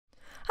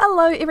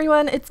Hello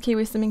everyone, it's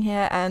Kiwi Simming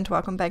here and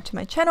welcome back to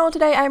my channel.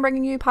 Today I'm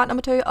bringing you part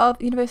number 2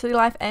 of University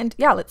Life, and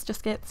yeah, let's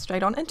just get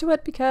straight on into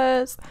it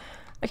because,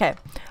 okay,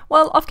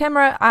 well, off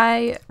camera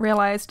I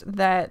realised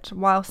that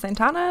while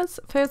Santana's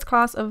first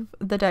class of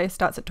the day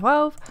starts at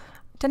 12,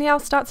 Danielle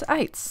starts at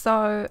 8,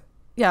 so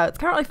yeah, it's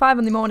currently 5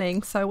 in the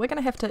morning, so we're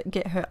gonna have to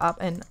get her up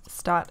and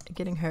start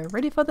getting her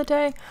ready for the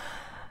day.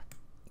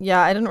 Yeah,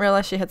 I didn't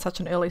realise she had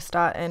such an early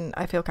start and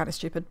I feel kind of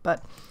stupid,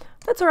 but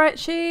that's alright.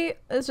 She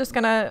is just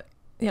gonna,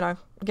 you know,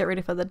 get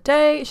ready for the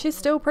day. She's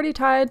still pretty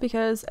tired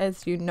because,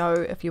 as you know,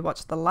 if you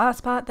watched the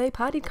last part, they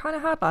partied kind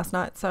of hard last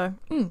night, so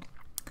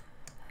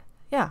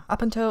yeah,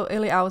 up until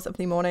early hours of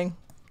the morning,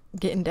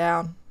 getting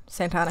down.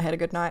 Santana had a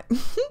good night.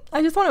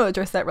 I just want to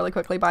address that really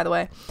quickly, by the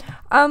way.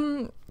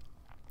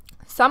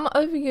 Some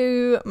of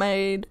you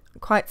made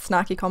quite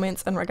snarky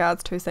comments in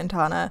regards to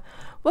Santana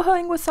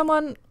woohooing with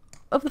someone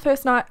of the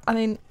first night,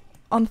 on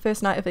the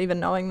first night of even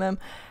knowing them,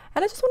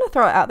 and I just want to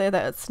throw it out there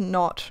that it's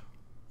not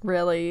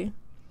really,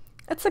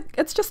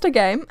 it's just a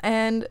game,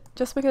 and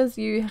just because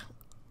you,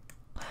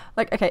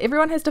 like, okay,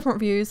 everyone has different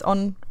views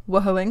on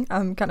woohooing.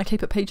 I'm gonna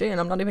keep it PG and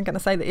I'm not even gonna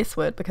say the S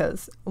word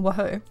because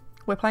woohoo,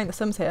 we're playing The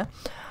Sims here.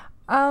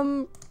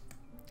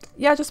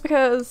 Yeah, just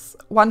because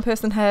one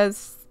person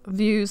has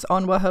views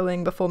on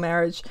woohooing before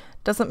marriage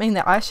doesn't mean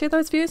that I share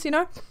those views, you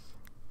know?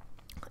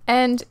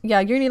 And yeah,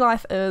 uni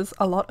life is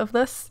a lot of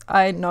this.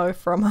 I know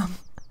from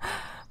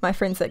my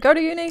friends that go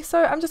to uni,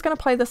 so I'm just going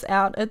to play this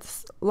out.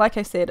 It's, like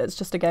I said, it's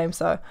just a game,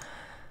 so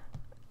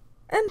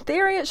in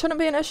theory it shouldn't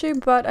be an issue,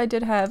 but I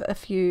did have a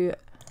few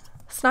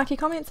snarky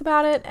comments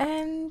about it,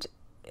 and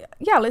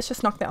yeah, let's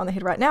just knock that on the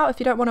head right now. If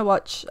you don't want to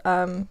watch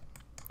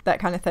that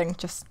kind of thing,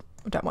 just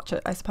don't watch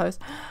it, I suppose.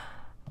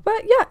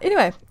 But yeah,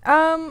 anyway,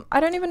 I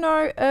don't even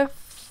know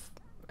if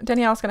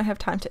Danielle's going to have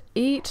time to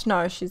eat.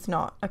 No, she's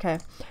not. Okay.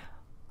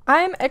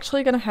 I'm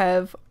actually going to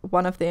have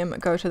one of them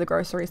go to the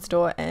grocery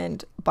store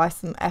and buy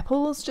some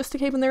apples just to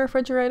keep in their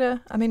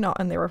refrigerator. I mean, not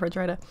in their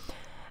refrigerator,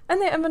 in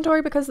their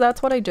inventory, because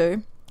that's what I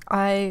do.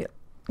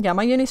 Yeah,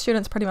 my uni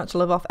students pretty much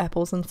live off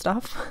apples and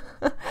stuff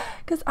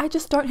because I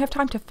just don't have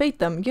time to feed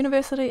them.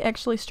 University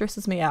actually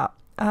stresses me out.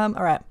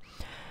 Alright,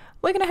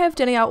 we're going to have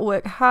Danielle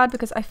work hard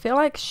because I feel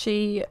like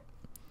she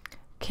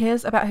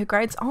cares about her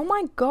grades. Oh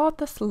my god,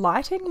 this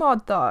lighting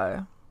mod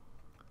though.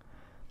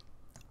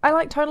 I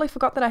like totally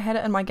forgot that I had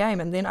it in my game,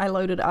 and then I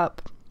loaded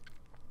up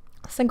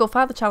Single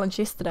Father Challenge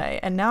yesterday,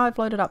 and now I've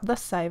loaded up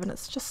this save and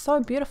it's just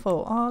so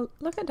beautiful. Oh,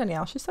 look at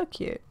Danielle, she's so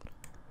cute.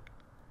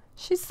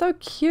 She's so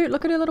cute,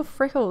 look at her little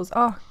freckles.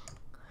 Oh,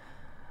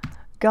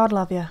 God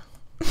love you.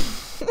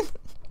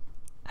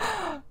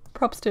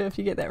 Props to her if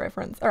you get that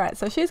reference. Alright,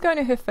 so she's going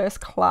to her first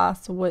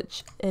class,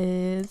 which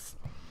is,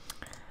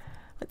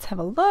 let's have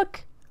a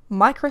look,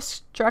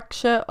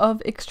 Microstructure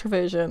of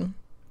Extroversion.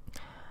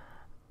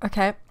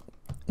 Okay.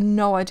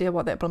 No idea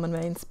what that bloomin'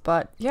 means,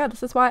 but yeah,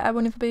 this is why I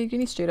will never be a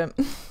uni student.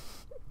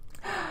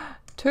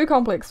 Too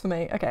complex for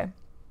me. Okay,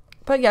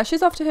 but yeah,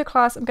 she's off to her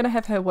class. I'm gonna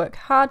have her work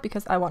hard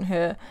because I want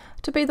her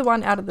to be the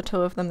one out of the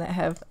two of them that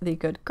have the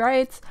good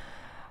grades.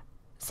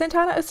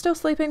 Santana is still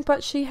sleeping,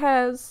 but she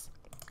has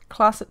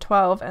class at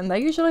 12 and they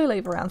usually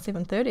leave around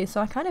 7:30,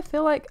 so I kind of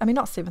feel like, I mean,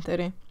 not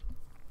 7:30,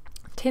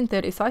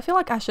 10:30, so I feel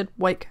like I should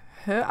wake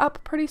her up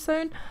pretty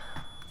soon.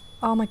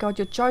 Oh my god,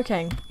 you're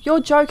joking.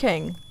 You're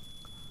joking.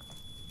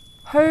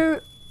 Who?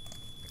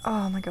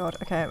 Oh my god.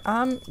 Okay.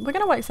 We're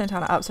gonna wake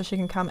Santana up so she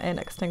can come and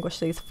extinguish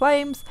these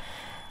flames.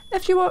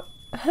 If you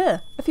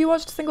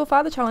watched Single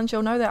Father Challenge,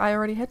 you'll know that I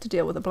already had to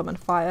deal with a bloomin'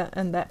 fire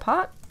in that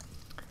part.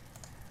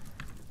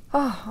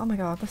 Oh my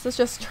god, this is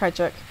just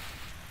tragic.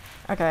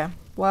 Okay.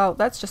 Well,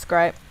 that's just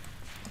great.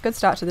 Good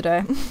start to the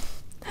day.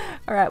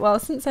 Alright, well,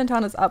 since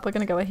Santana's up, we're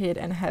gonna go ahead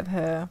and have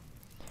her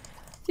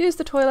use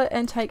the toilet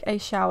and take a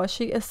shower.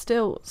 She is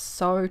still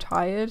so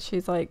tired.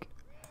 She's like,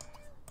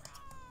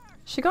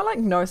 she got like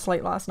no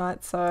sleep last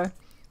night, so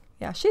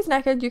yeah, she's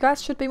knackered. You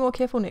guys should be more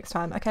careful next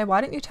time. Okay, why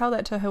didn't you tell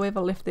that to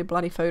whoever left their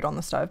bloody food on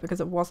the stove, because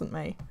it wasn't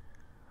me.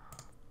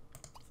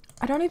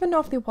 I don't even know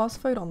if there was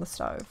food on the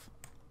stove.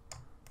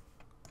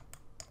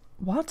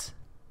 What?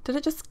 Did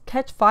it just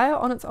catch fire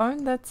on its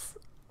own? That's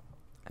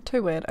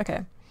too weird.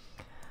 Okay.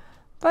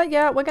 But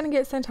yeah, we're going to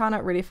get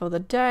Santana ready for the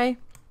day,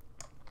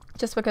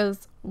 just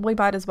because we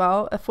might as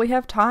well. If we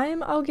have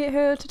time, I'll get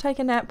her to take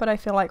a nap, but I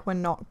feel like we're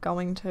not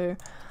going to.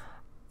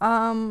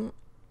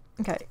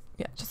 Okay,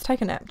 yeah, just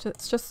take a nap.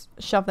 Just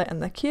shove that in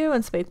the queue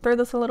and speed through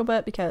this a little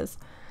bit because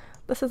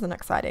this isn't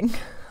exciting.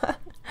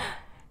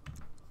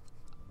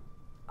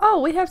 Oh,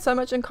 we have so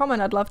much in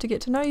common. I'd love to get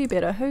to know you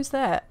better. Who's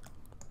that?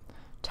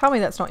 Tell me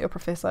that's not your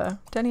professor.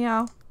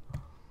 Danielle,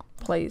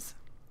 please.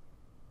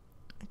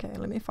 Okay,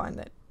 let me find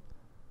that.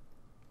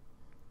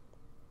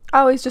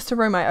 Oh, he's just a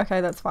roommate.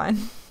 Okay, that's fine.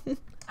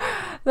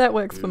 That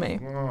works for me.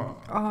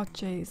 Oh,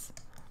 jeez.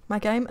 My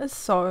game is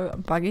so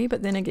buggy,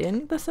 but then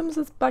again, The Sims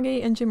is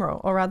buggy in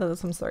general, or rather The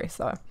Sims 3,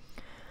 so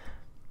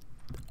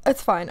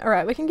it's fine.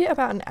 Alright, we can get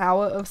about an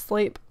hour of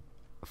sleep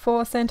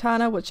for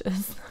Santana, which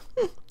is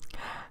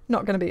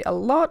not going to be a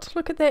lot.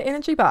 Look at that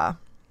energy bar.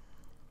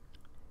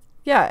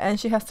 yeah, and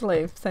she has to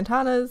leave.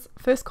 Santana's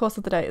first course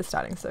of the day is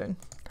starting soon.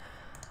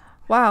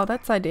 Wow,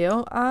 that's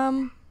ideal.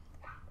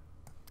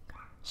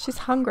 She's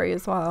hungry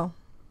as well.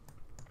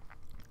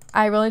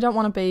 I really don't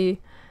want to be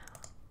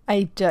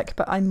a dick,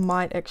 but I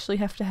might actually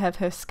have to have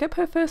her skip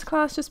her first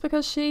class just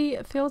because she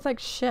feels like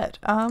shit.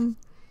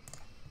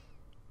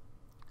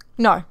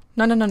 No.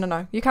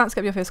 You can't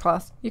skip your first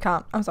class. You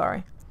can't. I'm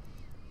sorry.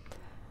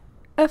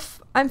 If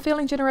I'm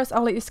feeling generous,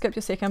 I'll let you skip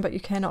your second, but you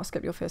cannot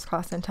skip your first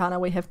class, Santana.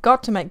 We have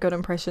got to make good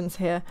impressions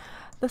here.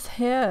 This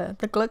hair,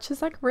 the glitch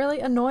is like really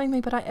annoying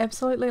me, but I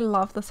absolutely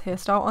love this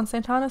hairstyle on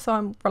Santana, so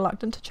I'm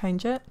reluctant to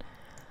change it.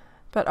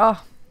 But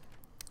oh,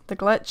 the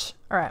glitch.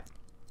 Alright.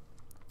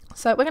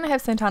 So we're going to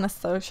have Santana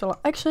social.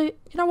 Actually,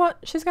 you know what?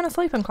 She's going to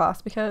sleep in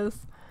class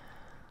because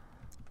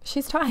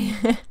she's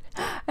tired.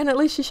 And at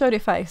least she showed her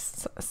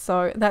face.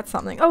 So that's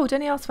something. Oh,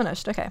 Danielle's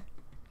finished. Okay.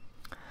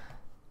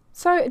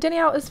 So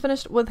Danielle is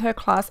finished with her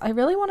class. I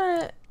really want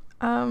to...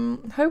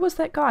 who was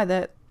that guy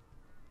that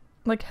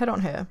like hit on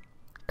her?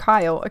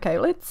 Kyle. Okay,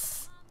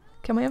 let's...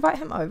 Can we invite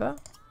him over?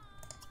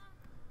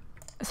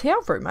 Is he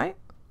our roommate?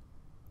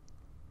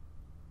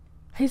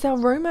 He's our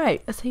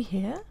roommate. Is he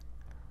here?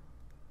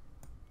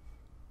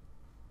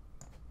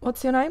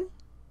 What's your name?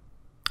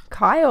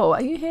 Kyle.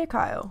 Are you here,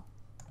 Kyle?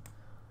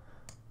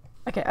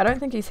 Okay, I don't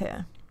think he's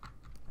here.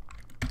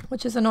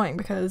 Which is annoying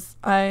because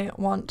I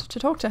want to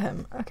talk to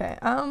him. Okay,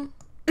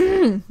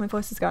 my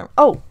voice is going...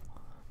 Oh!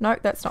 No,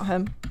 that's not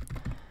him.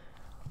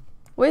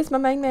 Where's my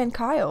main man,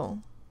 Kyle?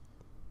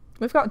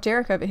 We've got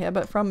Derek over here,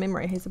 but from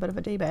memory, he's a bit of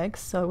a D-bag,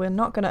 so we're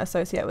not going to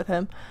associate with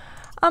him.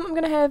 I'm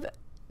going to have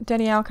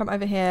Danielle come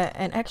over here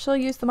and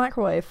actually use the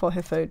microwave for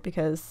her food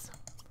because...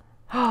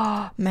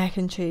 mac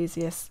and cheese,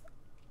 yes.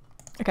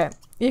 Okay,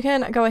 you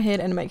can go ahead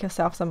and make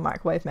yourself some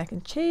microwave mac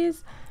and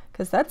cheese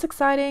because that's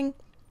exciting.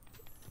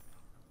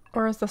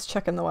 Or is this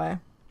chick in the way?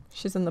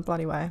 She's in the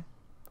bloody way.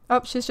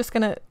 Oh, she's just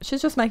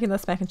making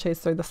this mac and cheese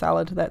through the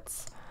salad.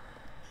 That's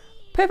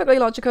perfectly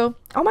logical.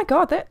 Oh my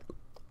god, that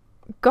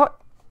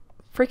got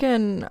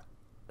freaking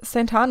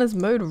Santana's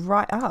mood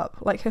right up.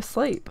 Like her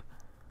sleep.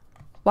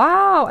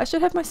 Wow, I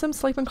should have my Sim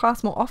sleep in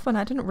class more often.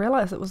 I didn't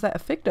realize it was that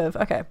effective.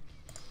 Okay.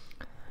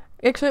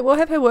 Actually, we'll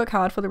have her work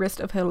hard for the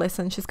rest of her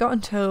lesson. She's got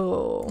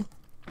until...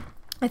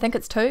 I think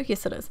it's 2.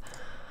 Yes, it is.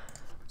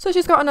 So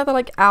she's got another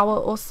like hour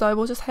or so.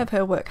 We'll just have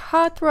her work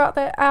hard throughout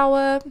that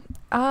hour.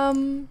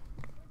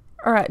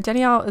 Alright,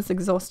 Danielle is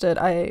exhausted.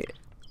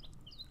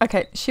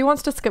 Okay, she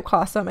wants to skip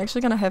class, so I'm actually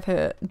going to have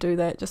her do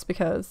that just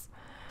because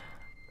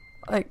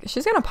like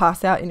she's going to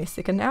pass out any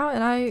second now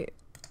and I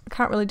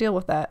can't really deal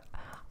with that.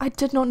 I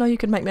did not know you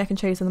could make mac and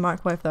cheese in the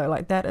microwave though.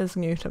 Like that is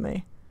new to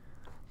me.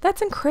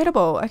 That's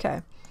incredible.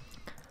 Okay.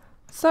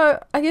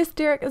 So I guess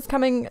Derek is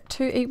coming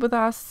to eat with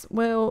us.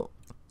 We'll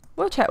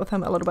chat with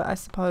him a little bit, I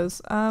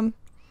suppose.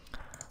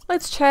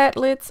 Let's chat.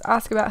 Let's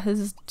ask about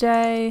his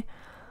day.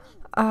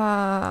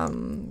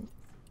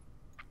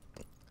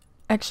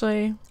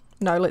 Actually,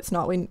 no, let's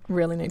not. We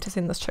really need to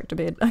send this chick to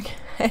bed.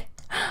 Okay.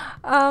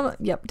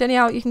 Yep.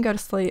 Danielle, you can go to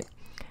sleep.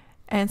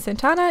 And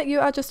Santana, you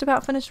are just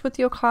about finished with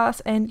your class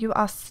and you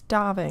are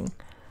starving.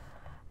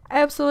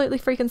 Absolutely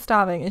freaking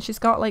starving. And she's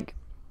got like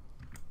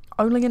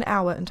only an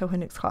hour until her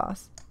next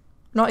class.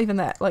 Not even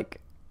that, like,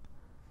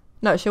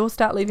 no, she will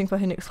start leaving for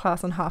her next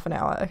class in half an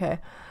hour. Okay,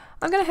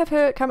 I'm gonna have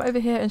her come over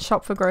here and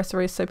shop for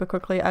groceries super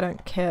quickly. I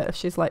don't care if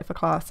she's late for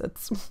class.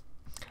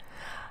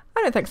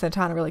 I don't think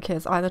Santana really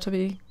cares either, to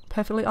be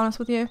perfectly honest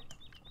with you.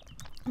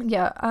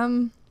 Yeah,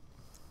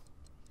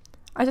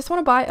 I just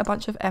want to buy a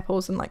bunch of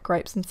apples and like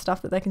grapes and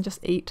stuff that they can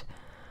just eat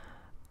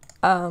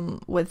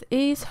with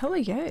ease. Who are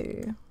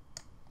you?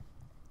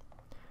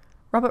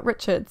 Robert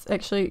Richards.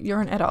 Actually, you're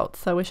an adult,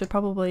 so we should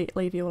probably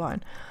leave you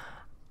alone.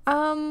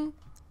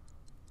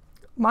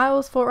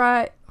 Miles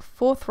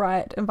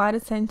Forthright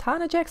invited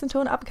Santana Jackson to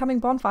an upcoming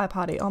bonfire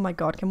party. Oh my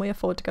god, can we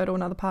afford to go to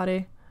another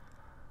party?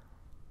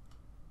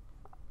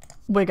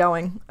 We're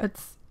going.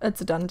 It's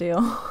a done deal.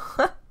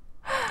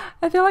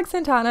 I feel like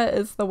Santana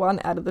is the one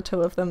out of the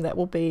two of them that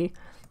will be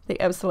the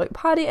absolute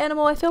party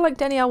animal. I feel like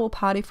Danielle will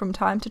party from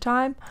time to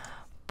time,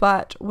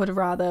 but would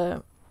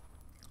rather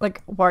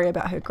like worry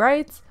about her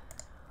grades.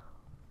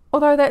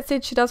 Although that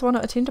said, she does want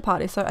to attend a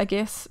party, so I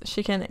guess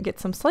she can get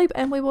some sleep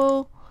and we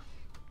will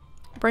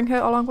bring her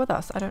along with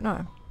us. I don't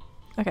know.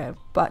 Okay,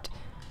 but...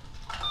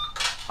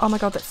 Oh my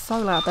god, that's so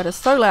loud. That is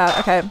so loud.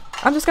 Okay,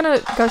 I'm just going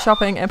to go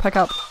shopping and pick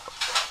up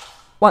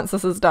once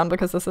this is done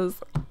because this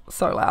is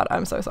so loud.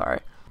 I'm so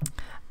sorry.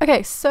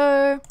 Okay,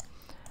 so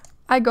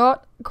I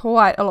got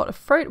quite a lot of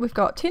fruit. We've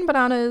got 10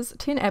 bananas,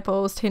 10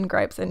 apples, 10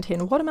 grapes, and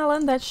 10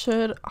 watermelon. That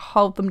should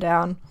hold them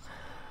down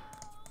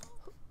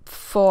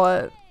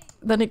for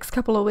the next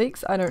couple of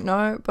weeks. I don't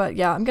know, but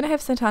yeah, I'm gonna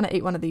have Santana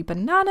eat one of the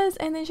bananas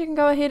and then she can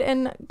go ahead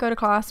and go to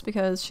class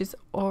because she's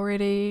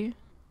already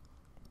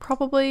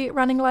probably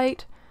running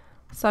late.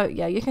 So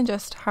yeah, you can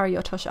just hurry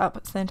your tush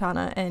up,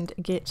 Santana, and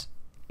get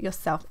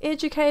yourself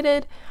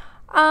educated.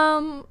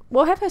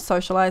 We'll have her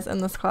socialize in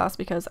this class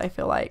because I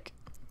feel like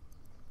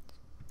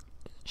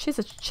she's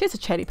a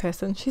chatty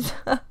person. She's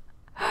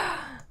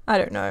I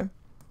don't know.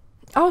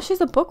 Oh,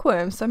 she's a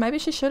bookworm, so maybe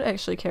she should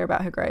actually care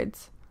about her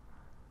grades.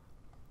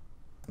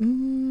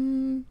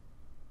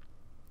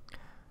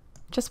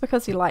 Just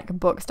because you like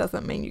books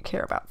doesn't mean you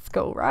care about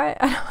school, right?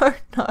 I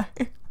don't know.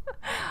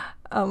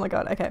 Oh my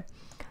god, okay.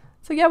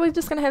 So yeah, we're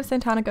just going to have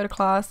Santana go to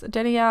class.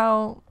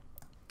 Danielle,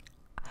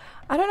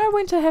 I don't know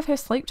when to have her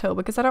sleep till,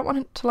 because I don't want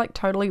it to like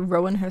totally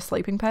ruin her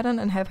sleeping pattern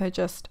and have her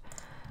just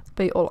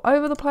be all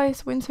over the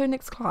place. When's her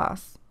next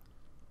class?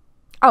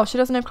 Oh, she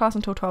doesn't have class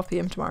until 12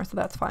 p.m. tomorrow, so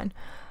that's fine.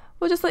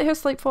 We'll just let her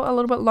sleep for a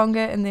little bit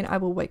longer and then I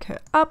will wake her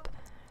up.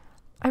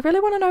 I really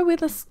want to know where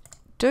this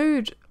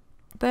dude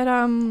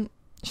that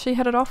she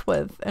hit it off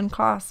with in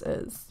class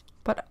is.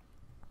 But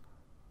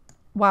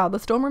wow, the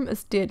dorm room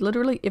is dead.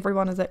 Literally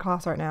everyone is at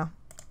class right now.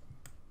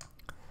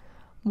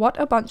 What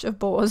a bunch of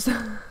bores.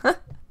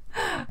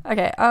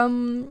 Okay,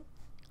 alright.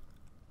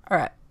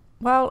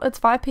 Well, it's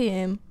 5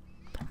 p.m.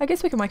 I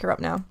guess we can wake her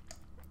up now.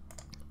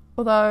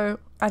 Although,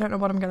 I don't know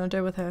what I'm going to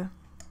do with her.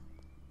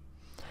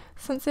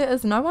 Since there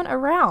is no one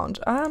around.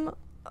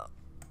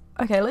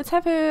 Okay, let's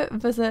have her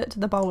visit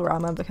the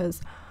Bowl-O-Rama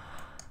because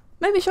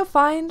maybe she'll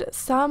find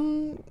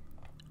some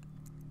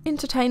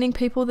entertaining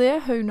people there.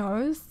 Who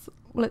knows?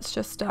 Let's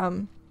just,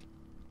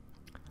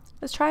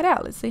 let's try it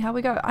out. Let's see how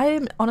we go. I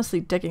am honestly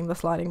digging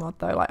this lighting mod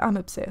though. Like, I'm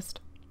obsessed.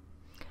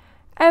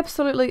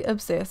 Absolutely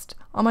obsessed.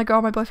 Oh my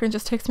god, my boyfriend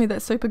just texted me that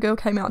Supergirl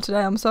came out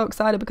today. I'm so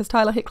excited because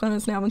Tyler Hoechlin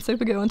is now in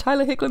Supergirl and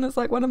Tyler Hoechlin is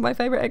like one of my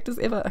favourite actors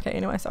ever. Okay,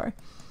 anyway, sorry.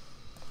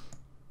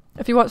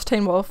 If you watch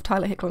Teen Wolf,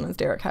 Tyler Hoechlin is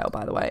Derek Hale,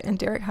 by the way, and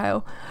Derek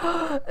Hale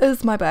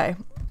is my bae.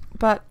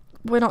 But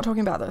we're not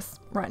talking about this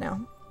right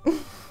now.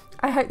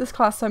 I hate this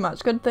class so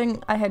much. Good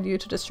thing I had you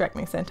to distract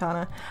me,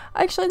 Santana.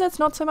 Actually, that's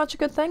not so much a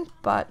good thing,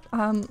 but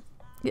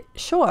yeah,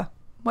 sure,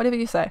 whatever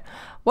you say.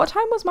 What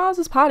time was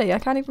Miles's party? I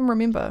can't even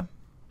remember.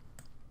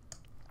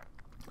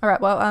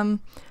 Alright, well,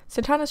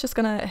 Santana's just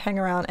going to hang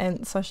around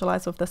and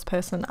socialise with this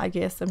person, I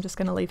guess. I'm just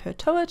going to leave her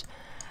to it.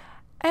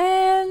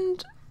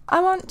 And I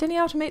want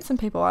Danielle to meet some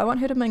people. I want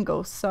her to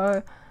mingle.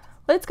 So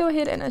let's go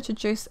ahead and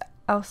introduce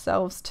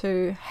ourselves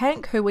to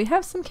Hank, who we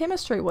have some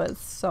chemistry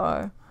with.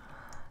 So,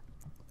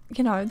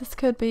 you know, this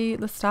could be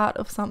the start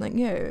of something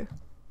new.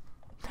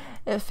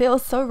 It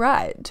feels so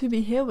right to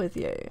be here with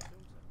you.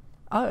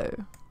 Oh.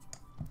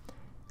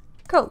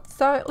 Cool,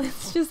 so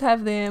let's just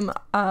have them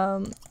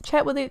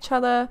chat with each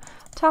other,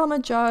 tell them a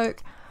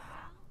joke.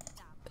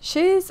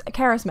 She's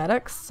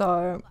charismatic,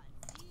 so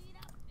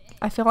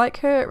I feel like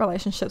her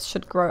relationships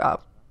should go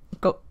up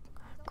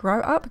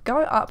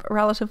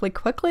relatively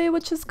quickly,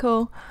 which is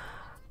cool.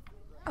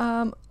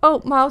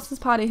 Oh, Miles's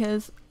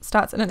party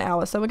starts in an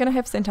hour, so we're going to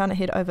have Santana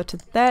head over to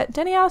that.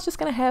 Danielle's just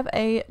going to have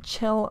a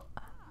chill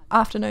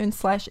afternoon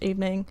 /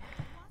 evening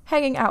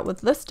hanging out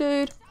with this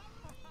dude.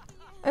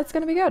 It's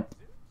going to be good.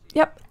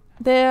 Yep.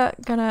 They're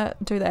gonna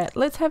do that.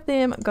 Let's have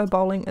them go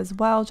bowling as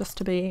well, just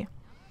to be,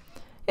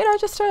 you know,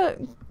 just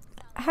to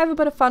have a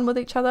bit of fun with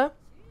each other.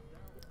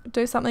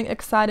 Do something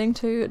exciting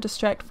to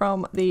distract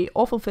from the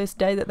awful first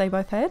day that they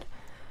both had.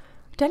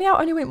 Danielle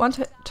only went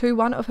to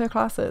one of her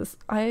classes.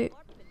 I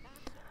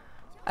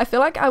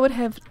feel like I would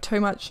have too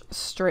much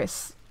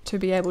stress to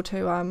be able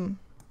to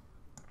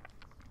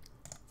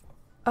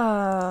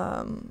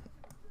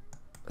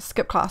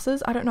skip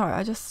classes. I don't know.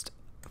 I just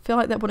feel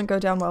like that wouldn't go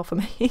down well for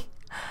me.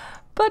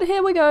 But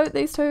here we go,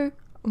 these two.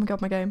 Oh my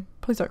god, my game.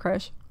 Please don't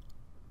crash.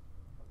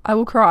 I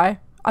will cry.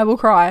 I will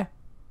cry.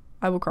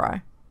 I will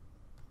cry.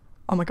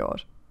 Oh my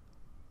god.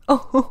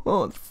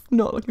 Oh, it's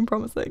not looking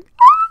promising.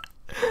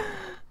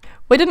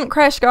 We didn't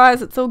crash,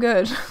 guys. It's all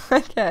good.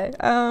 Okay.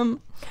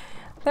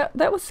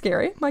 That was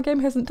scary. My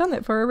game hasn't done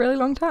that for a really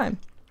long time.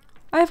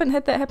 I haven't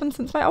had that happen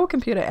since my old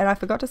computer, and I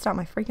forgot to start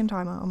my freaking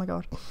timer. Oh my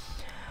god.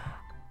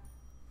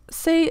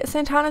 See,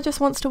 Santana just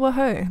wants to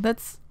woohoo.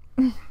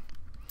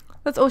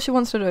 That's all she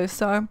wants to do.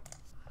 So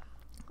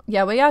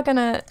yeah, we are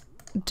gonna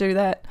do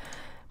that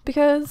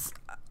because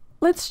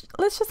let's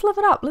just live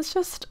it up. Let's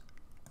just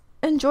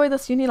enjoy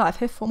this uni life.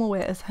 Her formal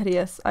wear is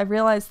hideous. I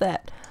realize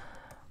that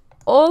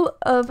all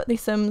of the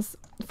Sims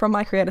from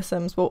my creator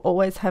Sims will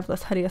always have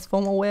this hideous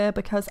formal wear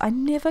because I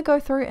never go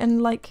through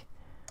and like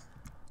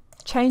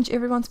change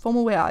everyone's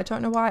formal wear. I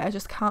don't know why. I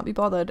just can't be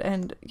bothered.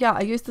 And yeah,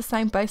 I use the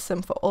same base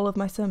Sim for all of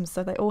my Sims,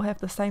 so they all have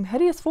the same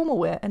hideous formal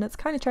wear, and it's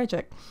kind of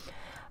tragic.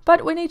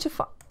 But we need to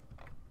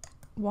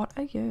What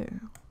are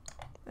you?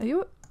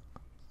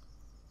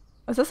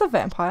 Is this a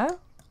vampire?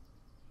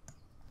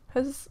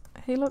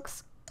 He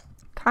looks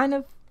kind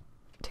of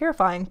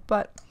terrifying,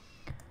 but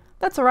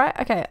that's alright.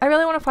 Okay, I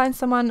really want to find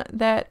someone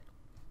that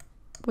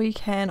we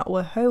can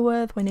woohoo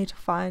with. We need to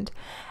find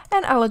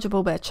an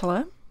eligible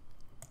bachelor.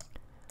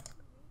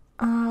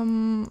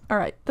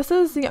 Alright, this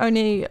is the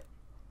only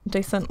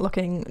decent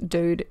looking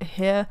dude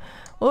here.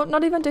 Well,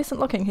 not even decent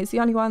looking. He's the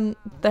only one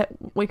that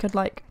we could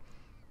like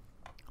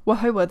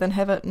woohoo with and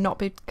have it not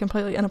be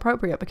completely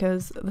inappropriate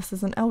because this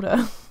is an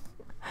elder.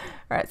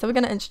 Alright, so we're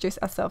going to introduce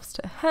ourselves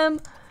to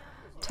him.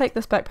 Take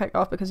this backpack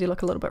off because you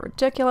look a little bit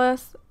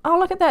ridiculous. Oh,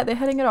 look at that. They're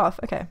hitting it off.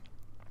 Okay.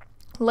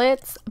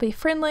 Let's be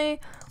friendly.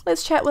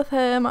 Let's chat with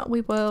him.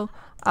 We will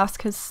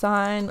ask his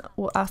sign.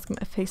 We'll ask him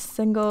if he's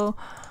single.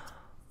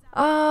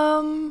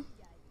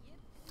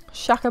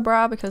 Shaka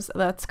bra, because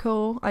that's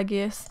cool, I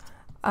guess.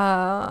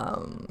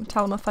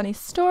 Tell him a funny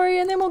story,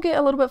 and then we'll get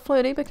a little bit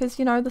flirty because,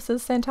 you know, this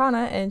is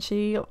Santana and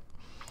she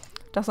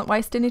doesn't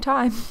waste any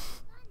time.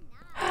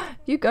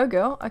 You go,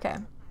 girl. Okay.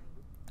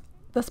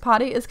 This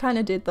party is kind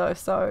of dead though,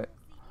 so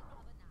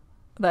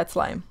that's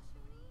lame.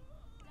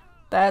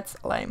 That's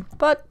lame,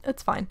 but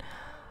it's fine.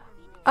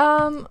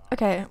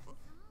 Okay.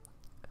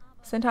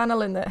 Santana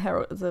learned that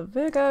Harold is a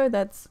Virgo.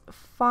 That's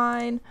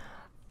fine.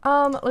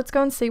 Let's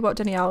go and see what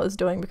Danielle is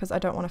doing because I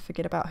don't want to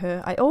forget about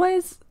her. I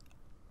always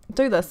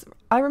do this.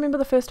 I remember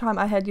the first time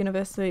I had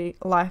University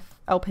Life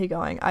LP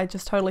going, I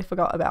just totally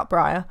forgot about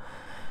Briar.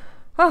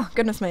 Oh,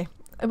 goodness me.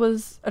 It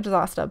was a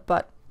disaster,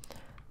 but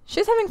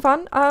she's having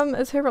fun.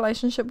 Is her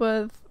relationship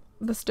with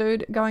this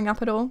dude going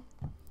up at all?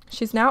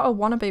 She's now a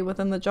wannabe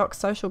within the jock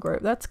social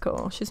group. That's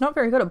cool. She's not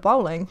very good at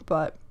bowling,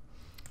 but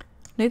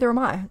neither am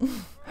I.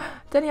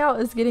 Danielle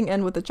is getting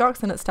in with the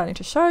jocks and it's starting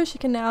to show. She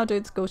can now do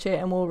the school chair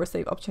and will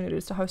receive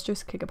opportunities to host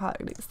juice kicker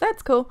parties.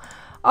 That's cool.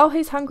 Oh,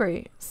 he's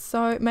hungry.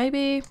 So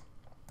maybe...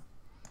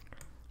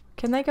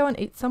 Can they go and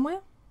eat somewhere?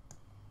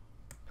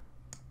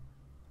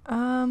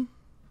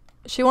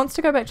 She wants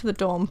to go back to the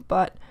dorm,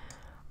 but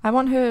I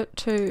want her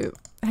to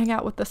hang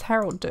out with this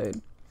Harold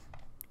dude.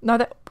 No,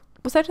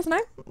 was that his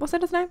name? Was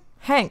that his name?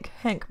 Hank,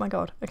 my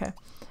god. Okay.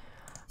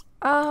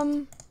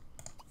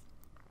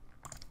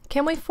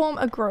 Can we form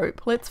a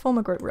group? Let's form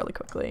a group really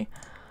quickly.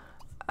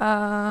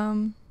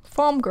 Form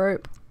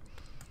group.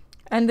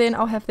 And then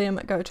I'll have them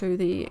go to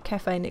the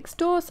cafe next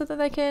door so that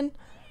they can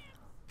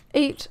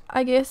eat,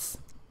 I guess.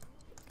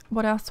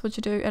 What else would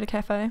you do at a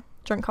cafe?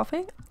 Drink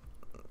coffee?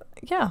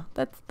 Yeah,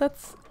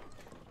 that's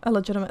a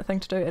legitimate thing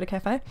to do at a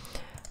cafe.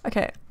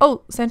 Okay.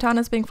 Oh,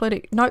 Santana's being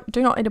flirty. No,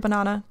 do not eat a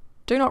banana.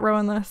 Do not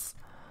ruin this.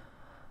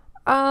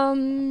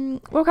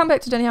 We'll come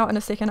back to Danielle in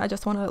a second. I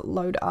just want to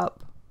load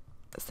up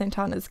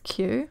Santana's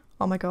queue.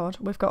 Oh my god,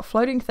 we've got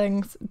floating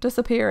things,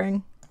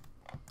 disappearing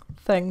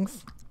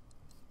things.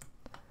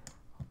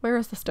 Where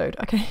is this dude?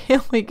 Okay,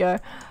 here we go.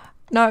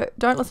 No,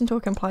 don't listen to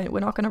a complaint.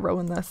 We're not going to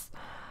ruin this.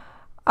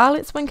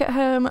 Let's wink at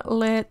him.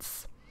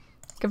 Let's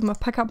give him a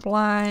pickup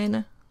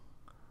line.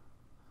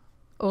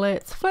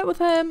 Let's flirt with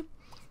him.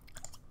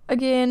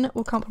 Again,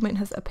 we'll compliment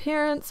his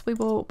appearance. We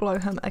will blow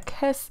him a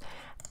kiss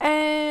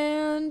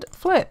and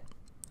flirt.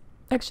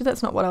 Actually,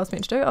 that's not what I was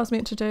meant to do. I was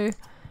meant to do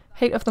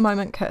heat of the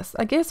moment kiss.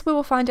 I guess we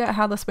will find out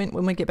how this went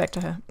when we get back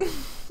to her.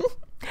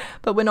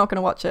 But we're not going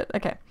to watch it.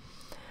 Okay.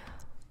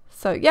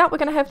 So yeah, we're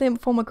going to have them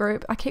form a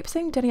group. I keep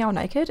seeing Danielle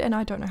naked and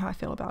I don't know how I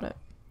feel about it.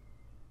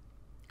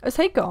 Is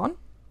he gone?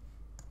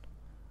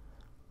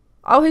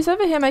 Oh, he's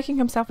over here making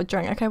himself a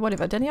drink. Okay,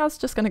 whatever. Danielle's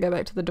just going to go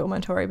back to the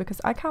dormitory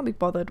because I can't be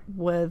bothered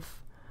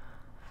with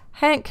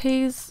Hank.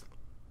 He's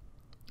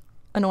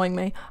annoying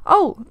me.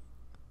 Oh,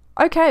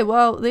 okay.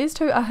 Well, these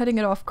two are hitting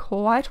it off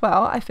quite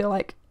well. I feel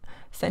like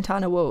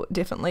Santana will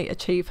definitely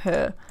achieve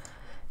her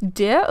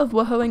dare of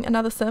woohooing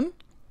another sim.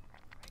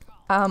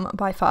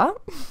 By far.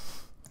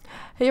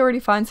 He already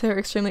finds her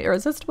extremely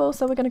irresistible,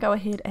 so we're going to go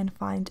ahead and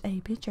find a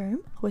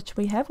bedroom, which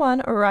we have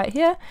one right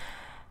here.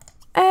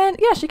 And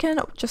yeah, she can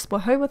just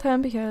woohoo with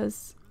him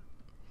because...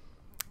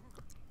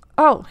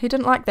 Oh, he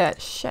didn't like that.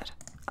 Shit.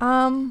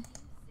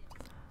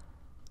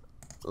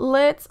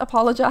 Let's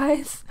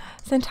apologize.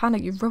 Santana,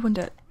 you ruined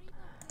it.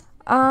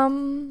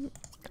 Right,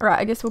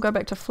 I guess we'll go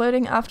back to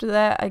flirting after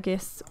that. I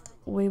guess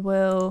we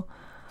will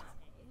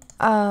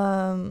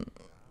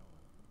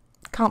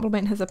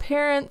compliment his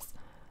appearance,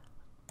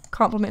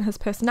 compliment his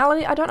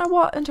personality. I don't know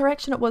what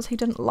interaction it was he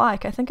didn't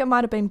like. I think it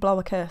might have been blow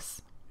a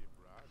kiss,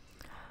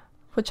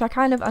 which I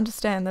kind of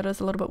understand. That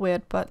is a little bit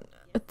weird, but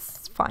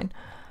it's fine.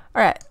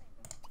 Alright,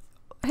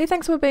 he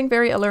thinks we're being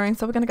very alluring,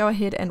 so we're going to go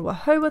ahead and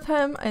woohoo with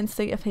him and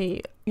see if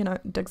he, you know,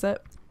 digs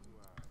it.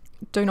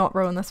 Do not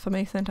ruin this for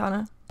me,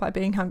 Santana, by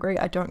being hungry.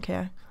 I don't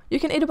care. You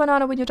can eat a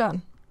banana when you're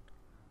done.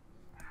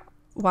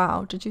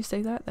 Wow, did you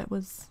see that? That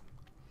was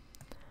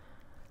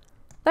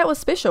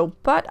special,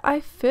 but I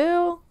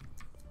feel,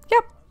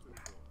 yep,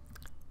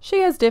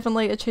 she has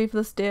definitely achieved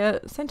this dare.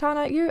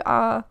 Santana, you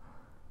are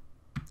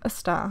a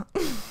star.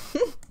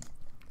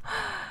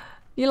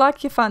 You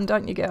like your fun,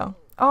 don't you, girl?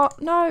 Oh,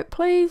 no,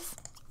 please.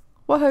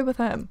 Woohoo with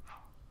him.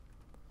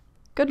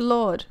 Good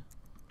lord.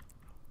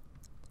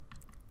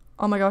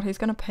 Oh my god, he's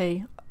gonna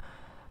pee.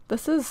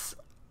 This is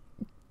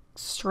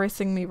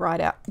stressing me right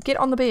out. Get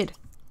on the bed.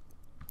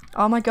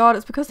 Oh my god,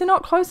 it's because they're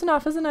not close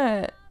enough, isn't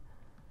it?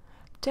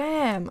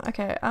 Damn.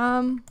 Okay,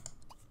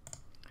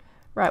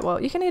 right,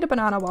 well, you can eat a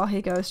banana while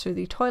he goes to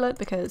the toilet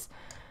because,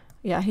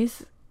 yeah,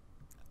 he's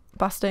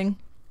busting.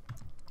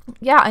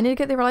 Yeah, I need to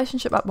get the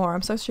relationship up more.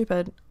 I'm so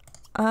stupid.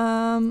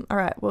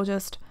 Alright, we'll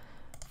just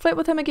flirt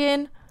with him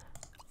again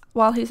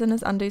while he's in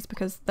his undies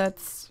because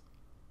that's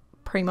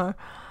primo.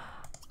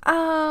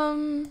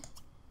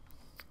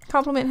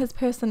 Compliment his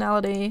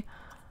personality.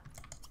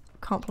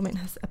 Compliment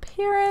his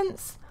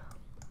appearance.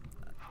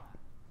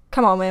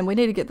 Come on, man, we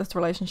need to get this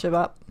relationship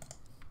up.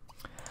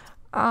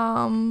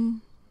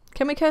 Can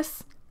we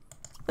kiss?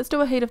 Let's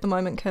do a heat of the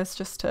moment kiss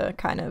just to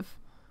kind of...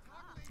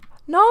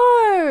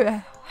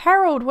 No!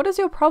 Harold, what is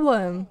your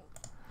problem?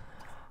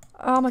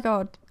 Oh my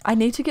god. I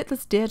need to get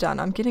this dare done.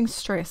 I'm getting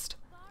stressed.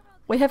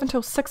 We have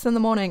until 6 in the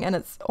morning and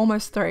it's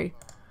almost 3.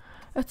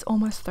 It's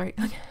almost 3.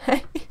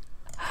 Okay.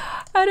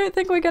 I don't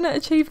think we're going to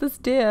achieve this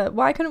dare.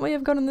 Why couldn't we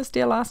have gotten this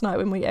dare last night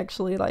when we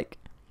actually, like,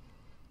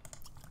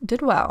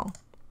 did well?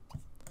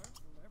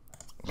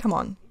 Come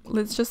on.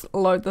 Let's just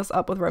load this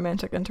up with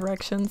romantic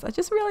interactions. I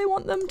just really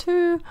want them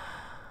to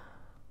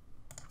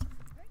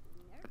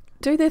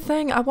do their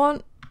thing. I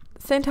want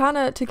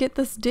Santana to get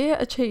this dare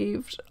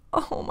achieved.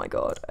 Oh my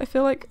god. I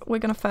feel like we're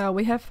going to fail.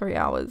 We have 3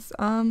 hours.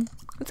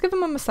 Let's give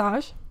him a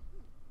massage.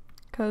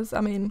 Because,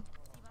 I mean,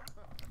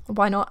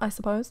 why not, I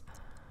suppose.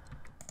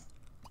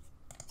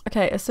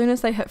 Okay, as soon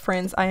as they hit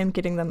friends, I am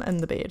getting them in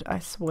the bed. I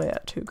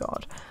swear to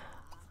God.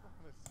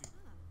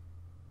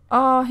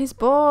 Oh, he's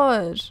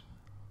bored.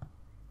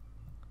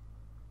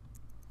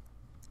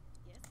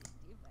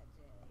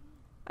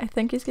 I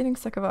think he's getting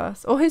sick of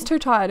us. Or he's too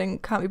tired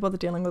and can't be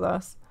bothered dealing with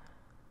us.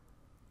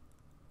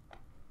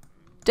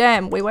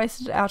 Damn, we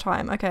wasted our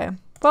time. Okay.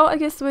 Well, I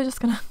guess we're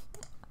just gonna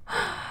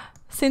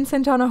send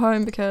Santana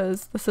home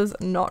because this is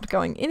not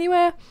going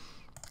anywhere.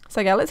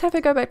 So yeah, let's have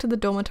her go back to the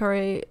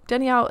dormitory.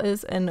 Danielle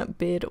is in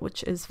bed,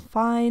 which is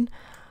fine.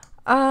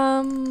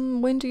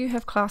 When do you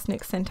have class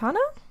next, Santana?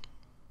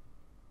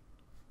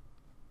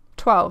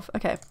 12.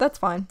 Okay, that's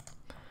fine.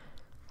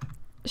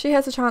 She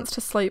has a chance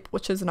to sleep,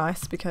 which is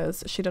nice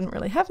because she didn't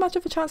really have much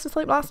of a chance to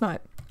sleep last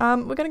night.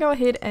 We're going to go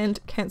ahead and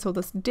cancel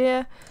this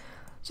dare,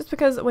 just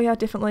because we are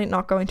definitely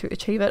not going to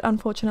achieve it,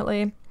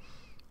 unfortunately.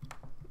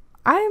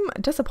 I'm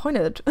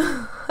disappointed.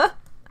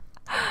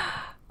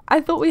 I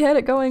thought we had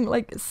it going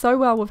like so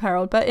well with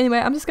Harold, but anyway,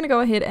 I'm just going to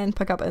go ahead and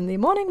pick up in the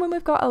morning when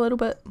we've got a little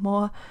bit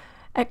more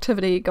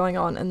activity going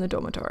on in the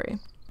dormitory.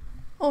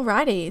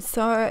 Alrighty,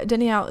 so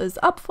Danielle is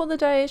up for the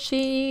day.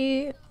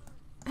 She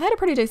had a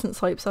pretty decent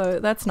sleep, so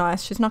that's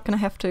nice. She's not going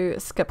to have to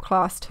skip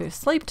class to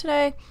sleep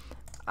today.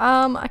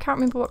 I can't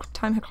remember what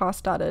time her class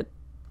started.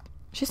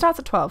 She starts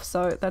at 12,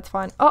 so that's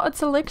fine. Oh,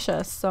 it's a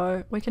lecture,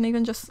 so we can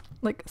even just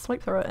like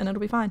sleep through it and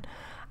it'll be fine.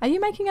 Are you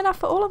making enough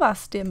for all of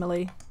us, dear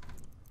Millie?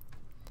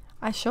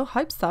 I sure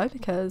hope so,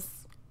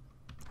 because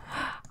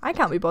I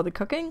can't be bothered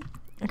cooking.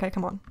 Okay,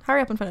 come on. Hurry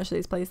up and finish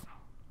these, please.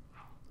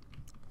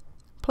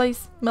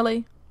 Please,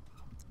 Millie.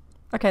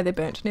 Okay, they're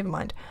burnt. Never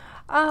mind.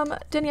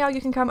 Danielle,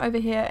 you can come over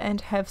here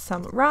and have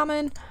some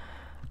ramen.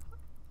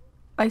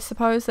 I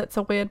suppose that's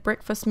a weird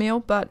breakfast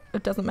meal, but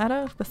it doesn't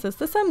matter. This is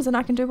The Sims and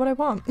I can do what I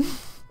want.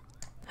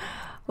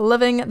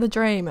 Living the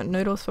dream.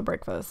 Noodles for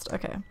breakfast.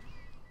 Okay.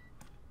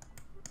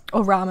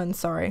 Or ramen,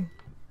 sorry.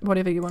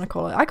 Whatever you want to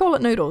call it. I call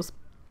it noodles.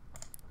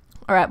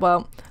 Alright,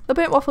 well, the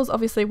burnt waffles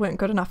obviously weren't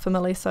good enough for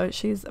Millie, so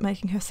she's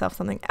making herself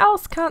something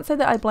else. Can't say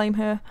that I blame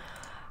her.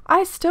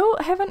 I still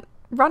haven't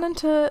run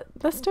into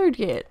this dude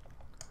yet.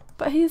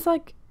 But he's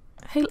like...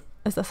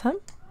 Is this him?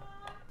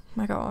 Oh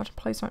my god,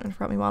 please don't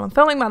interrupt me while I'm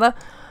filming, mother.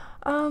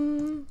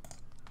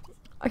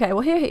 Okay,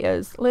 well here he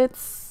is.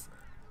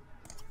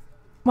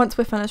 Once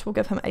we're finished, we'll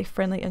give him a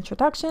friendly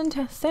introduction.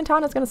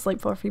 Santana's going to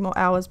sleep for a few more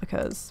hours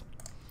because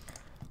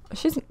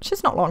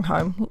she's not long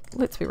home.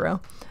 Let's be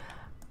real.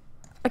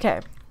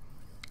 Okay.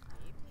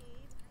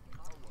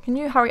 Can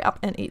you hurry up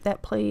and eat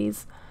that,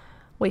 please?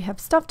 We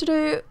have stuff to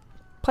do,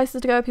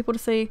 places to go, people to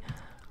see,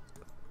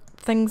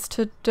 things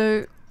to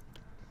do.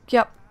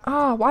 Yep.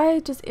 Oh, why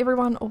does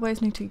everyone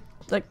always need to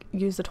like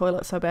use the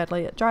toilet so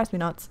badly? It drives me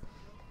nuts.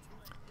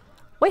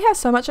 We have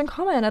so much in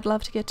common. I'd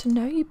love to get to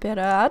know you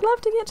better. I'd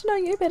love to get to know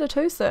you better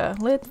too, sir.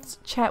 Let's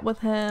chat with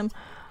him.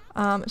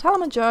 Tell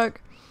him a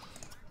joke.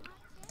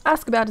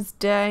 Ask about his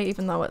day,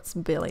 even though it's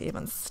barely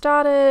even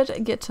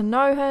started. Get to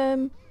know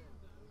him.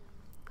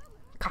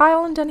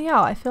 Kyle and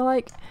Danielle. I feel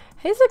like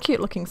he's a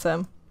cute looking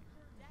sim.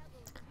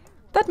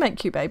 They'd make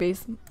cute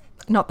babies.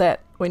 Not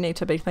that we need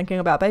to be thinking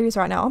about babies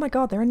right now. Oh my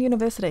god, they're in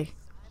university.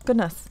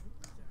 Goodness.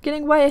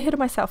 Getting way ahead of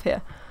myself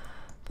here.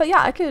 But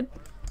yeah, I could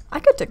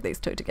dig these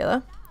two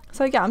together.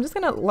 So yeah, I'm just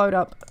going to load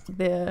up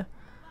their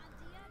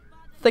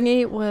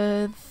thingy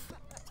with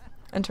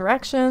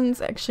interactions.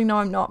 Actually, no,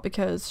 I'm not,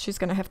 because she's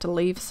going to have to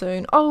leave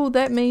soon. Oh,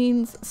 that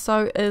means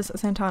so is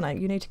Santana.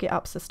 You need to get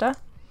up, sister.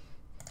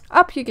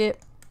 Up you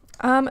get.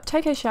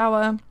 Take a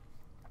shower.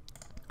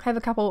 Have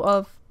a couple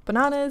of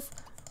bananas.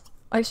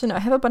 Actually, no,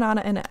 have a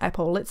banana and an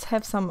apple. Let's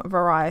have some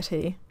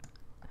variety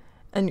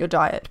in your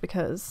diet,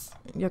 because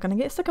you're going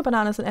to get sick of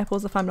bananas and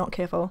apples if I'm not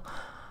careful.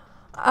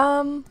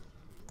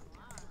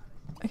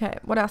 Okay,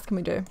 what else can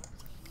we do?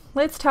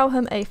 Let's tell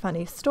him a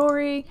funny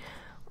story.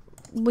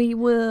 We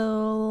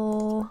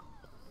will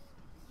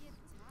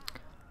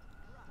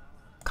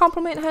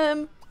compliment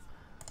him.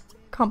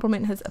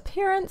 Compliment his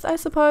appearance, I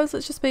suppose.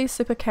 Let's just be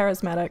super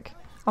charismatic.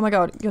 Oh my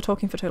god, you're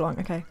talking for too long.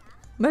 Okay,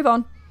 move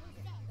on.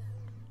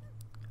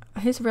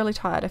 He's really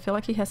tired. I feel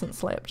like he hasn't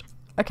slept.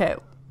 Okay,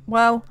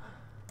 well,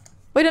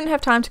 we didn't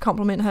have time to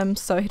compliment him,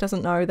 so he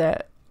doesn't know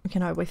that, you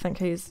know, we think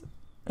he's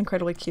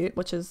incredibly cute,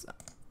 which is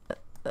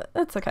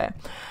it's okay.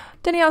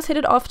 Danielle's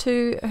headed off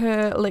to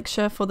her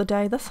lecture for the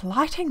day. This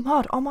lighting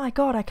mod, oh my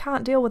god, I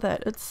can't deal with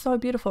it. It's so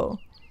beautiful.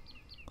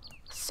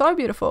 So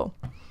beautiful.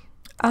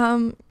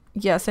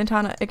 Yeah,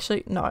 Santana,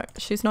 actually, no,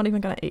 she's not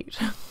even going to eat.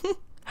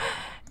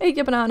 Eat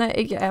your banana,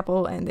 eat your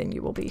apple, and then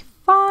you will be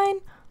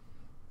fine.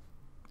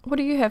 What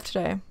do you have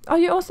today? Oh,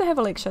 you also have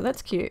a lecture.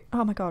 That's cute.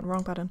 Oh my god,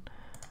 wrong button.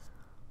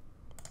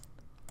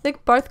 They're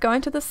both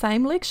going to the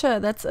same lecture.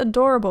 That's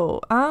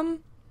adorable.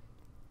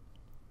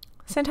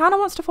 Santana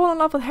wants to fall in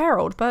love with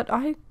Harold, but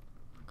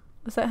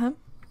is that him?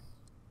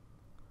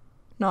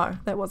 No,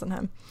 that wasn't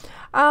him.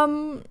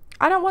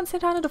 I don't want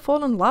Santana to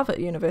fall in love at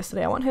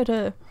university. I want her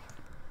to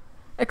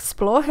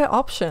explore her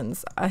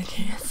options, I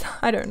guess.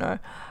 I don't know.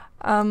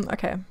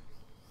 Okay.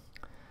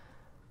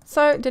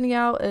 So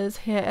Danielle is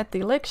here at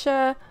the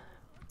lecture.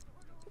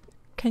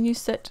 Can you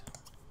sit?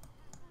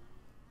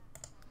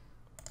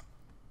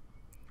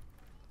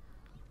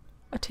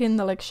 Attend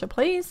the lecture,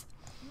 please.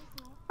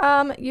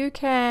 You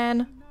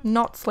can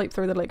not sleep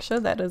through the lecture.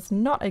 That is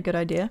not a good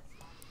idea.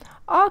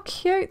 Oh,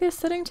 cute. They're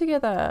sitting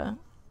together.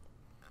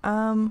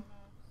 Ask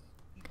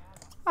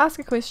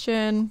a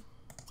question.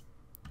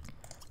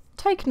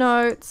 Take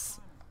notes.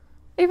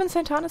 Even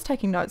Santana's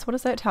taking notes. What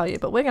does that tell you?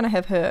 But we're going to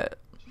have her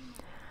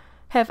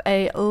have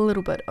a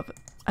little bit of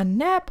a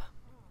nap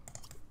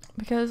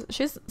because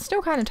she's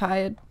still kind of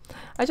tired.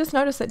 I just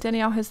noticed that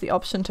Danielle has the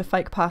option to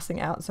fake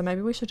passing out, so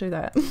maybe we should do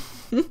that.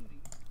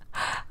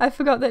 I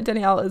forgot that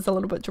Danielle is a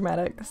little bit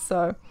dramatic,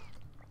 so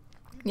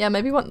yeah,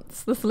 maybe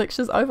once this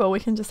lecture's over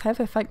we can just have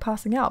her fake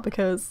passing out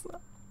because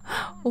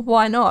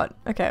why not?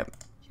 Okay,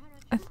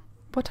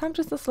 what time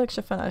does this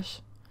lecture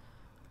finish?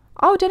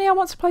 Oh, Danielle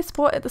wants to play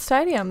sport at the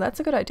stadium. That's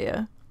a good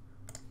idea.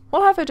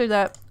 We'll have her do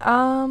that.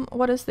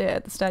 What is there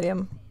at the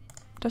stadium?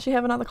 Does she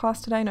have another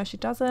class today? No, she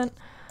doesn't.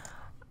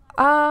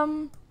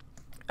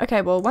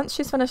 Okay, well, once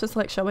she's finished this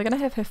lecture, we're going to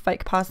have her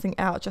fake passing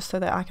out just so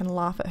that I can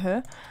laugh at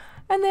her.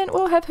 And then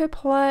we'll have her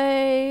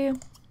play...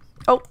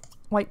 Oh,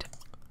 wait.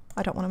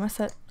 I don't want to miss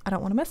it. I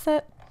don't want to miss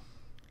it.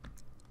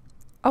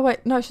 Oh,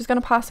 wait. No, she's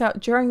going to pass out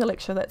during the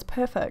lecture. That's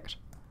perfect.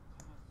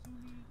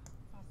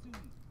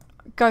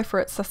 Go for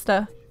it,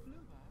 sister.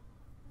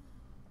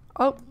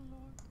 Oh.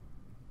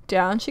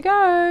 Down she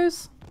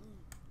goes.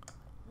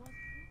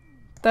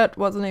 That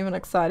wasn't even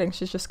exciting.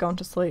 She's just gone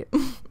to sleep.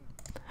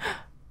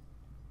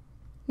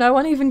 No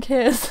one even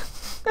cares.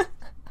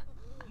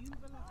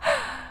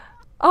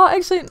 Oh,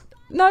 actually,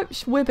 no,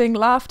 we're being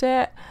laughed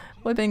at.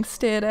 We're being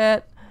stared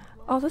at.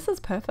 Oh, this is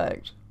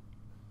perfect.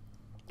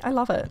 I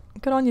love it.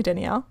 Good on you,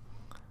 Danielle.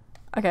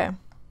 Okay.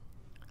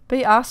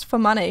 Be asked for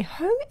money.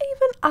 Who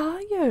even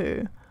are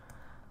you?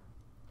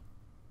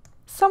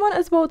 Someone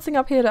is waltzing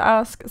up here to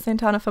ask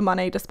Santana for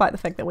money despite the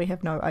fact that we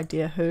have no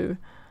idea who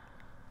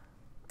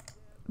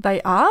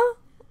they are?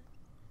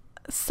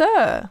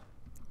 Sir.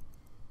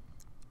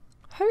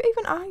 Who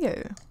even are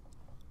you?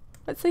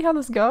 Let's see how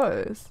this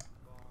goes.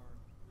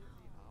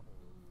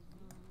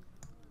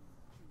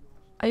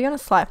 Are you going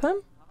to slap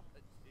him?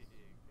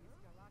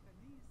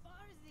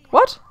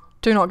 What?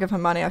 Do not give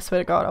him money, I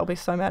swear to God, I'll be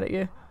so mad at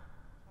you.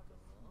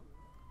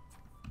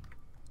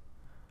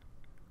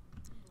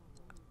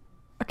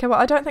 Okay, well,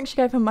 I don't think she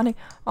gave him money.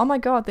 Oh my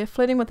God, they're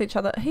flirting with each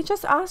other. He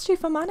just asked you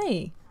for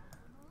money.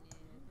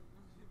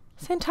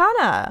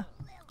 Santana.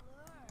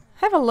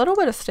 Have a little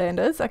bit of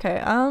standards.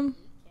 Okay, oh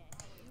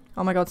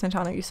my God,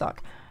 Santana, you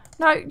suck.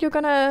 No, you're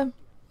gonna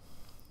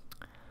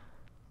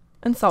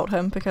insult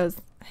him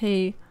because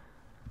he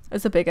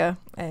is a beggar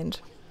and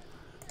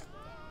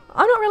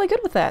I'm not really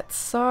good with that,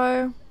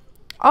 so...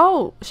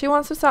 Oh, she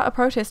wants to start a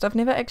protest. I've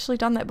never actually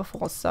done that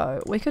before,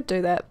 so we could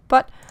do that.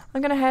 But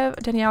I'm going to have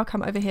Danielle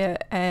come over here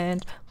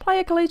and play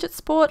a collegiate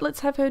sport.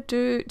 Let's have her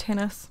do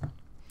tennis.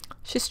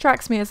 She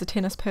strikes me as a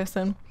tennis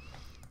person.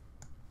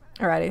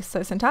 Alrighty,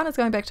 so Santana's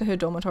going back to her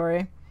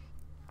dormitory.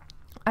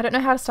 I don't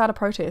know how to start a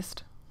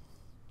protest.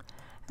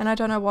 And I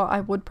don't know what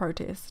I would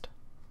protest.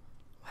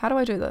 How do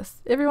I do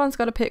this? Everyone's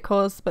got a pet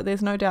cause, but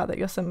there's no doubt that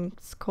your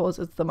Sim's cause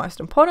is the most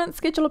important.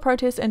 Schedule a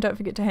protest and don't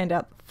forget to hand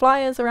out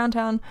flyers around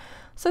town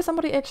so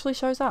somebody actually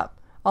shows up.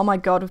 Oh my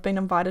God, we've been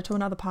invited to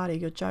another party.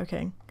 You're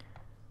joking.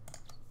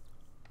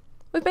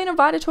 We've been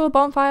invited to a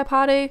bonfire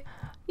party.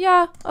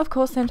 Yeah, of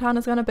course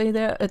Santana's going to be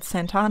there. It's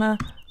Santana.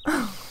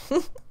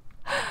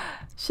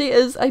 She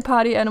is a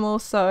party animal,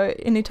 so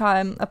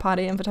anytime a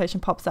party invitation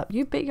pops up,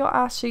 you bet your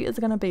ass she is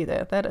going to be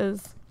there. That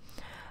is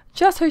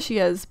just who she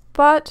is.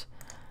 But...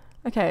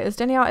 okay, is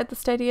Danielle at the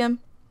stadium?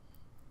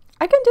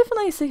 I can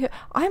definitely see her.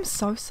 I'm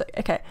so sick.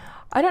 Okay,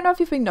 I don't know if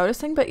you've been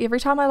noticing, but every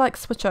time I like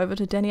switch over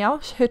to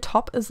Danielle, her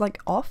top is like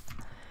off.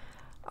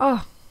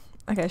 Oh,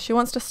 okay, she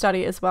wants to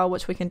study as well,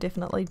 which we can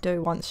definitely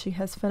do once she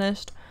has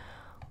finished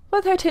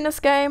with her tennis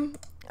game.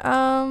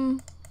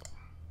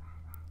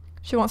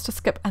 She wants to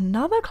skip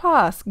another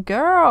class.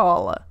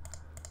 Girl!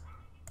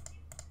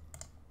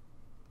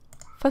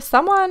 For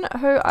someone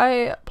who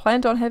I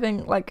planned on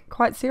having like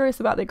quite serious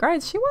about their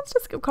grades, she wants to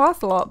skip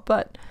class a lot,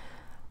 but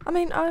I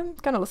mean, I'm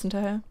gonna listen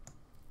to her,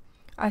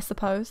 I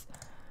suppose.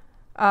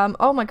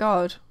 Oh my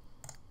God.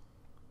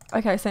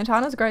 Okay,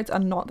 Santana's grades are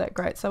not that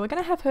great, so we're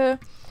going to have her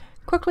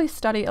quickly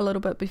study a little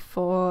bit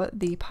before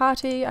the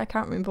party. I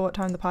can't remember what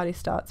time the party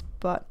starts,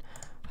 but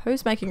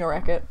who's making a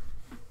racket?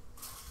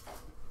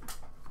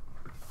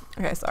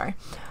 Okay, sorry.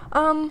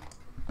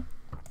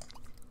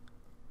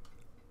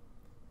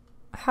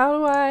 How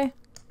do I...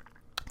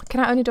 Can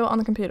I only do it on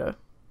the computer?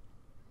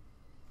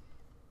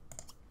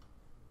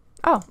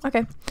 Oh,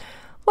 okay.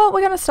 Well, we're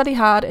going to study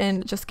hard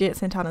and just get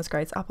Santana's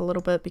grades up a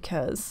little bit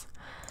because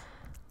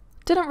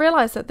didn't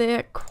realise that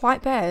they're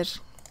quite bad.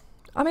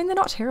 I mean, they're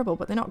not terrible,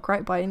 but they're not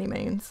great by any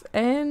means.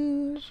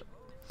 And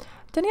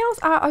Danielle's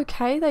are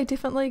okay. They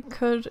definitely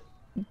could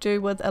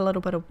do with a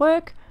little bit of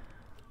work.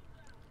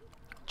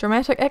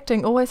 Dramatic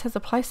acting always has a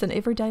place in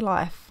everyday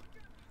life.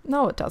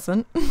 No, it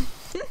doesn't.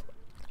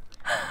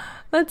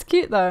 That's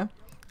cute though.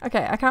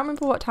 Okay, I can't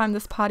remember what time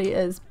this party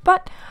is,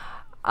 but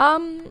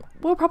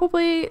we'll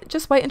probably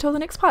just wait until the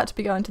next part to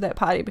be going to that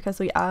party because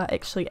we are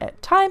actually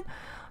at time.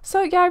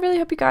 So yeah, I really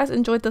hope you guys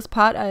enjoyed this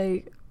part.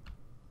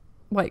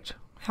 Wait,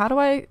 how do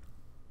I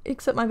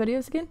exit my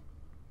videos again?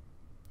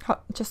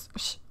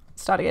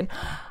 Start again.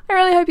 I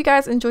really hope you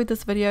guys enjoyed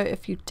this video.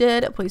 If you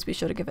did, please be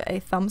sure to give it a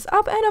thumbs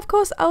up, and of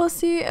course I will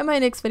see you in my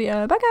next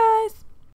video. Bye guys.